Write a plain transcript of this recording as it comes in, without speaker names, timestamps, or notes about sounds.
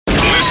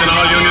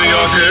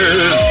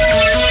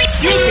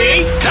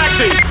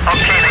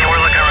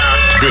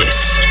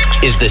This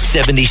is the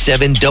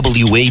 77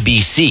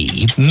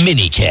 WABC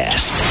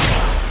minicast.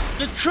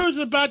 The truth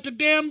about the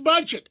damn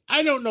budget.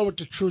 I don't know what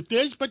the truth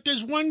is, but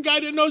there's one guy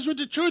that knows what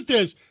the truth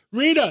is.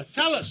 Rita,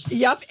 tell us.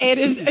 Yep, it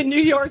is a New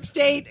York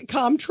State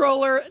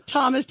Comptroller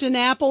Thomas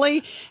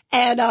DiNapoli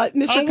and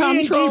Mr.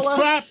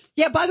 Comptroller.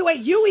 Yeah, by the way,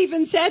 you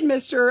even said,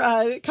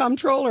 Mr.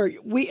 Comptroller,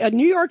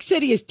 New York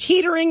City is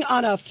teetering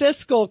on a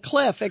fiscal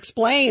cliff.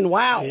 Explain.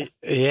 Wow.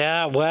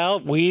 Yeah, well,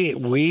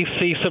 we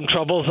see some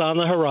troubles on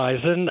the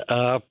horizon.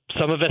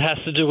 Some of it has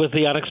to do with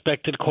the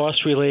unexpected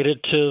costs related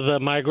to the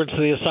migrants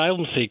and the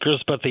asylum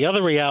seekers, but the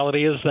other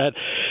reality is that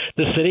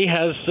the city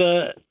has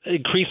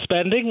increased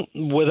spending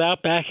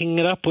without backing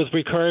it up with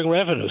recurring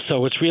revenue.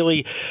 So it's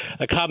really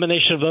a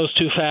combination of those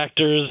two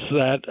factors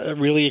that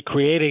really are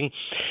creating,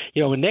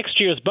 in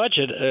next year's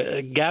budget,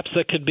 gaps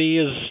that could be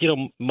as,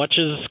 much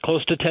as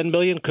close to $10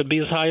 billion, could be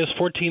as high as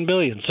 $14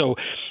 billion. So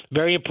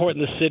very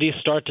important the city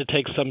start to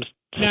take some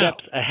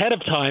steps ahead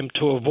of time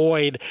to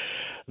avoid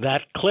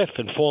that cliff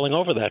and falling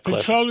over that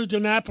cliff. Comptroller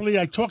DiNapoli,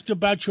 I talked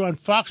about you on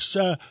Fox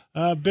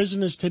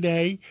Business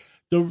today.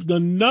 The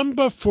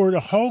number for the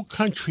whole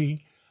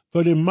country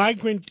for the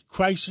migrant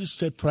crisis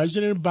that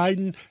President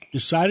Biden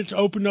decided to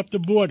open up the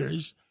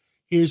borders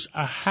is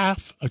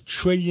 $500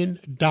 billion.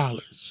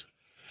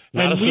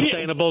 Not a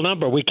sustainable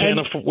number. We can't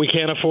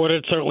afford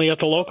it, certainly at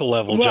the local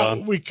level,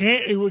 John. We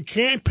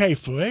can't pay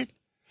for it.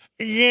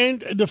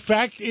 And the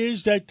fact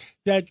is that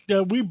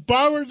we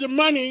borrowed the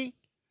money.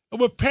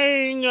 We're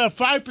paying 5%,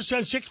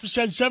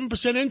 6%,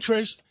 7%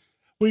 interest.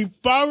 We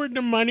borrowed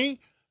the money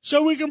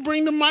so we can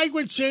bring the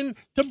migrants in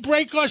to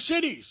break our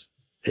cities.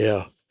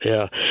 Yeah.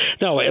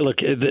 No, look,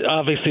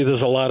 obviously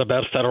there's a lot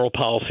about federal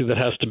policy that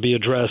has to be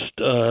addressed.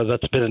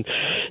 That's been,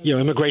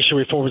 immigration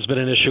reform has been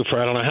an issue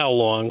for I don't know how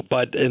long.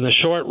 But in the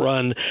short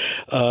run,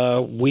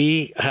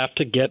 we have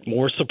to get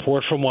more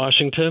support from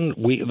Washington.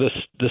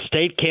 The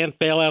state can't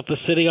bail out the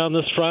city on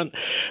this front,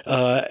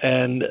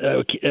 and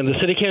the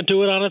city can't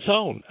do it on its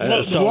own.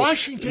 Well,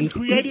 Washington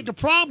created the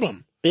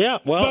problem. Yeah,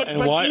 well, but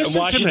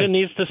Washington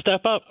needs to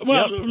step up.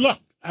 Well, look,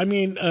 Andrew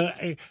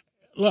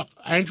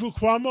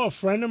Cuomo, a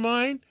friend of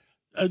mine,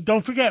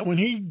 don't forget, when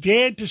he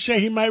dared to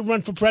say he might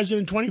run for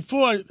president in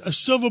 24, a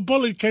silver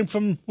bullet came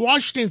from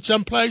Washington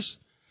someplace.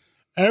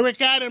 Eric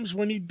Adams,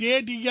 when he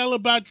dared to yell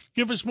about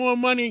give us more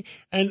money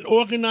and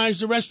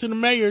organize the rest of the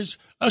mayors,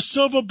 a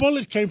silver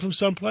bullet came from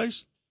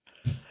someplace.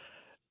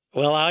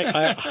 Well,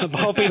 I'm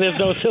hoping there's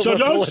no silver so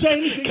don't bullet say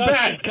anything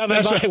bad.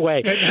 Coming my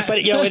way. But,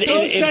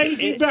 don't say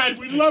anything bad.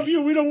 We love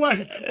you. We don't want.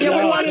 We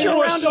want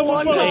you around a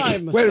long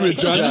time. Wait a minute,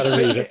 John.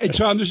 Hey,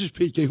 Tom, this is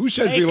PK. Who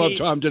says we love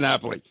Tom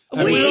DiNapoli?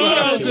 We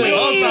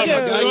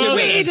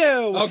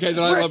do. Okay,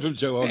 then I love him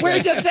too. Okay.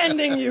 We're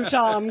defending you,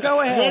 Tom. Go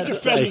ahead. We're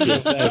defending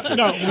you.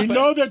 No, we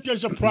know that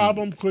there's a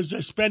problem because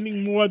they're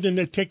spending more than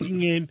they're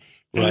taking in.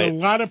 And a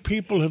lot of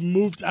people have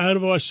moved out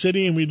of our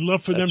city, and we'd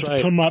love for them to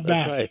come up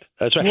back.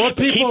 That's right. More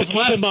people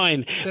keep in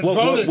mind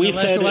what we in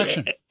the last said,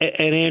 election.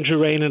 And Andrew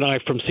Rain and I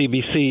from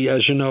CBC,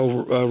 as you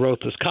know, wrote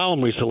this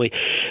column recently.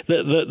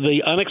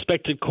 The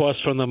unexpected cost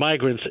from the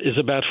migrants is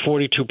about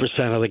 42%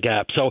 of the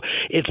gap. So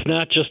it's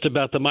not just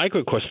about the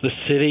migrant cost. The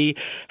city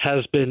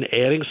has been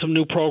adding some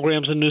new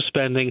programs and new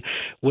spending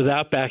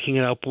without backing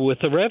it up with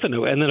the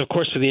revenue. And then, of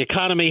course, the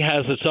economy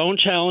has its own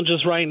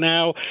challenges right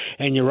now.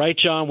 And you're right,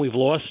 John, we've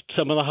lost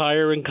some of the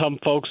higher income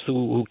folks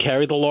who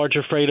carry the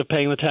larger freight of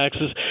paying the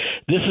taxes.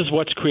 This is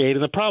what's creating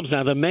the problems.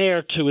 Now, the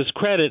mayor, to his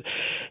credit,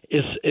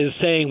 is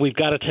saying we've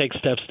got to take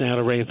steps now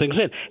to rein things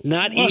in.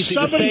 Not easy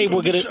to say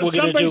we're going to do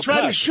somebody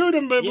tried to shoot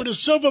him with a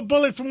silver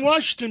bullet from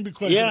Washington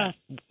because of that.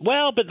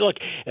 Well, but look,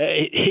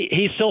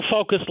 he's still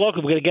focused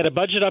locally. We're going to get a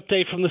budget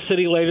update from the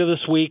city later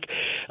this week.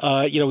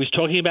 He's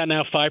talking about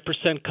now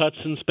 5% cuts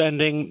in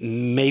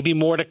spending, maybe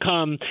more to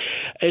come.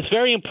 It's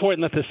very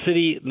important that the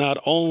city not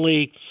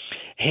only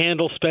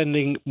handle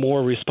spending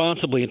more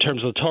responsibly in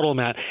terms of the total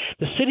amount,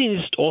 the city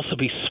needs to also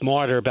be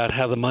smarter about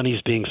how the money's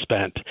being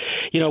spent.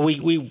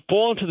 We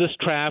fall into this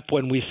trap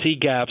when we see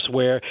gaps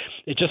where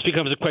it just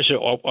becomes a question,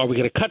 are we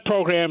going to cut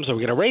programs? Are we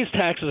going to raise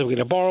taxes? Are we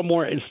going to borrow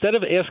more? Instead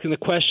of asking the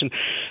question,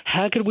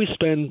 how can we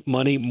spend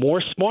money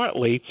more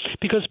smartly?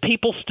 Because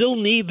people still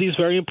need these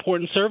very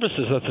important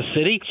services that the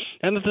city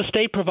and that the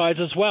state provides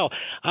as well.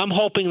 I'm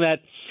hoping that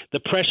the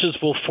pressures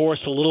will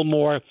force a little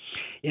more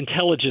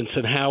intelligence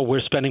in how we're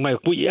spending money.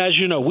 As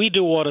you know, we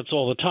do audits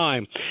all the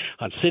time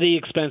on city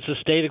expenses,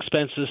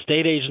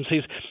 state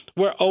agencies.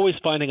 We're always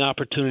finding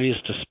opportunities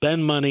to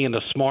spend money in a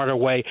smarter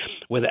way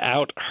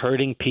without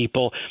hurting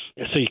people,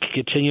 so you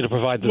can continue to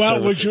provide the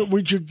services. Well,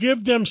 would you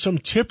give them some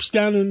tips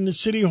down in the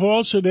city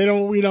hall so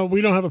we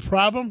don't have a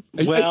problem?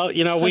 Well,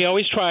 we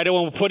always try to.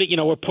 And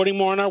we're putting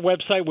more on our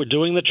website. We're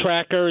doing the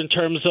tracker in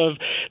terms of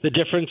the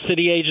different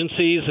city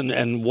agencies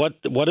and what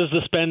is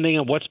the spending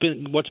and what's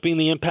been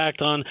the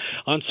impact on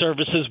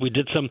services. We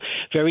did some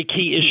very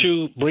key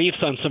issue briefs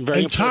on some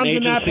very important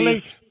agencies.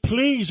 DiNapoli,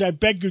 please, I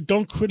beg you,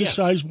 don't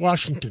criticize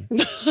Washington.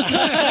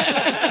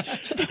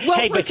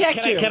 We'll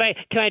protect you. Can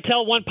I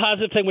tell one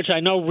positive thing, which I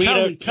know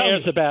Rita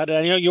cares about, and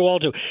I know you all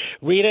do.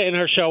 Rita in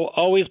her show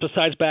always,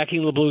 besides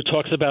Backing the Blue,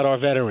 talks about our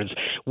veterans.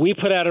 We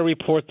put out a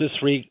report this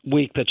week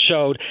that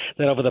showed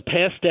that over the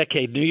past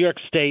decade, New York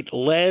State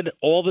led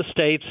all the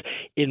states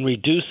in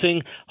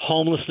reducing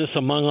homelessness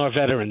among our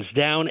veterans,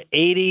 down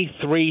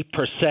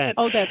 83%.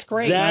 Oh, that's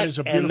great. That is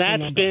a beautiful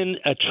number. Been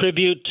a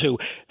tribute to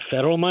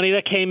federal money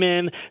that came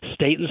in,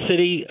 state and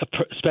city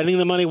spending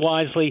the money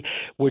wisely.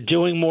 We're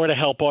doing more to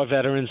help our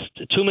veterans.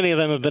 Too many of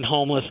them have been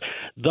homeless.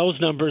 Those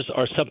numbers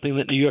are something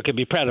that New York can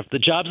be proud of. The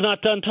job's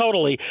not done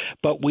totally,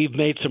 but we've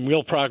made some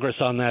real progress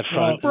on that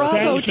front.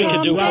 Bravo, Tom.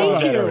 Thank you.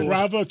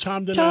 Bravo,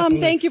 Tom DiNapoli. Tom,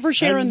 thank you for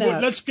sharing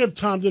that. Let's give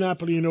Tom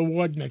DiNapoli an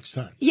award next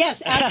time.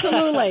 Yes,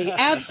 absolutely.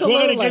 Absolutely.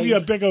 We're going to give you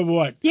a big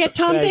award. Yeah,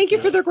 Tom, thank you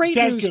for the great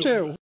news,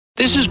 too.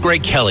 This is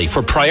Greg Kelly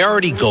for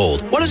Priority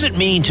Gold. What does it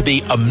mean to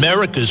be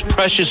America's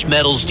precious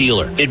metals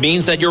dealer? It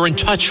means that you're in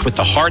touch with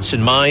the hearts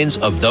and minds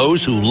of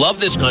those who love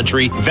this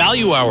country,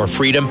 value our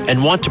freedom,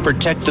 and want to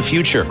protect the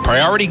future.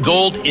 Priority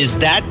Gold is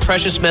that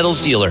precious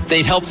metals dealer.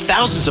 They've helped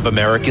thousands of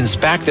Americans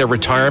back their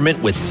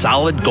retirement with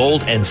solid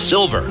gold and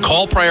silver.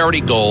 Call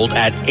Priority Gold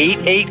at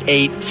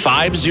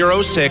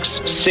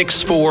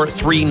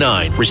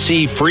 888-506-6439.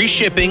 Receive free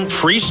shipping,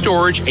 free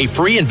storage, a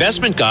free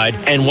investment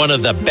guide, and one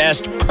of the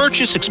best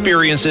purchase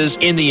experiences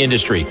in the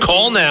industry.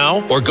 Call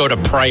now or go to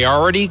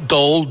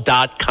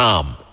PriorityGold.com.